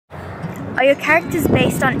Are your characters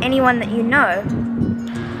based on anyone that you know?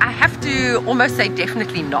 I have to almost say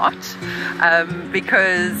definitely not,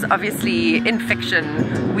 because obviously in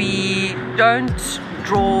fiction we don't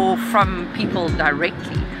draw from people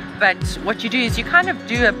directly, but what you do is you kind of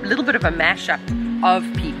do a little bit of a mashup of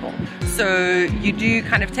people. So you do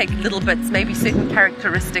kind of take little bits, maybe certain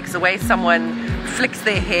characteristics, the way someone flicks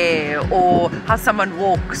their hair, or how someone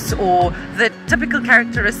walks, or the typical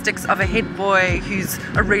characteristics of a head boy who's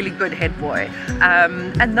a really good head boy,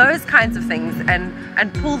 and those kinds of things,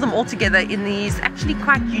 and pull them all together in these actually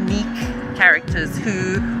quite unique characters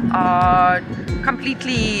who are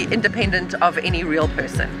completely independent of any real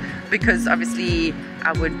person, because obviously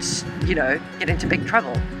I would, you know, get into big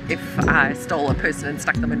trouble if I stole a person and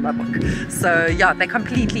stuck them in my book. So yeah, they're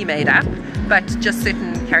completely made up, but just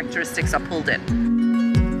certain characteristics are pulled in.